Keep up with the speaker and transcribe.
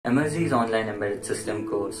Emertxe's online embedded system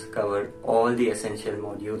course covered all the essential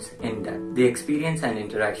modules in depth. The experience and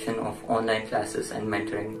interaction of online classes and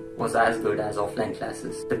mentoring was as good as offline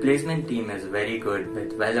classes. The placement team is very good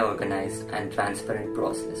with well-organized and transparent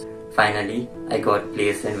process. Finally, I got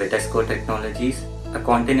placed in Vitesco Technologies, a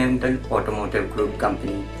continental automotive group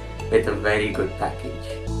company with a very good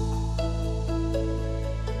package.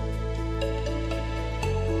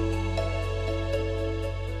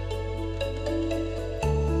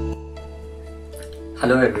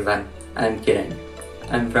 Hello everyone, I am Kiran.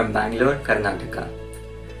 I am from Bangalore, Karnataka.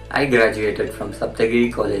 I graduated from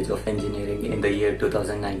Sapthagiri College of Engineering in the year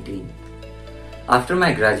 2019. After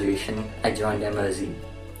my graduation, I joined Emertxe.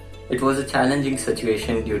 It was a challenging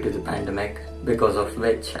situation due to the pandemic, because of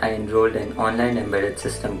which I enrolled in online embedded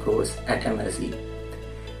system course at Emertxe.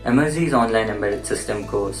 Emertxe's online embedded system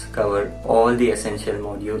course covered all the essential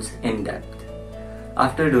modules in depth.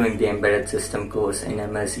 After doing the embedded system course in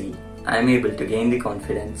Emertxe, I am able to gain the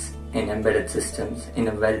confidence in embedded systems in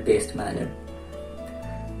a well-paced manner.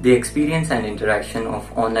 The experience and interaction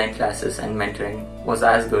of online classes and mentoring was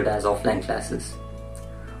as good as offline classes.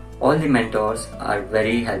 All the mentors are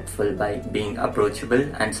very helpful by being approachable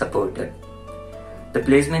and supportive. The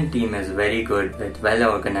placement team is very good with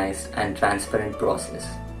well-organized and transparent process.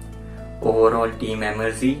 Overall, Team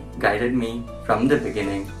Emertxe guided me from the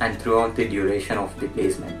beginning and throughout the duration of the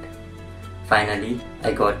placement. Finally,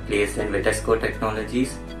 I got placed in Vitesco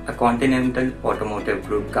Technologies, a continental automotive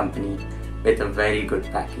group company with a very good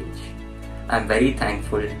package. I am very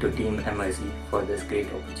thankful to Team Emertxe for this great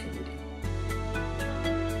opportunity.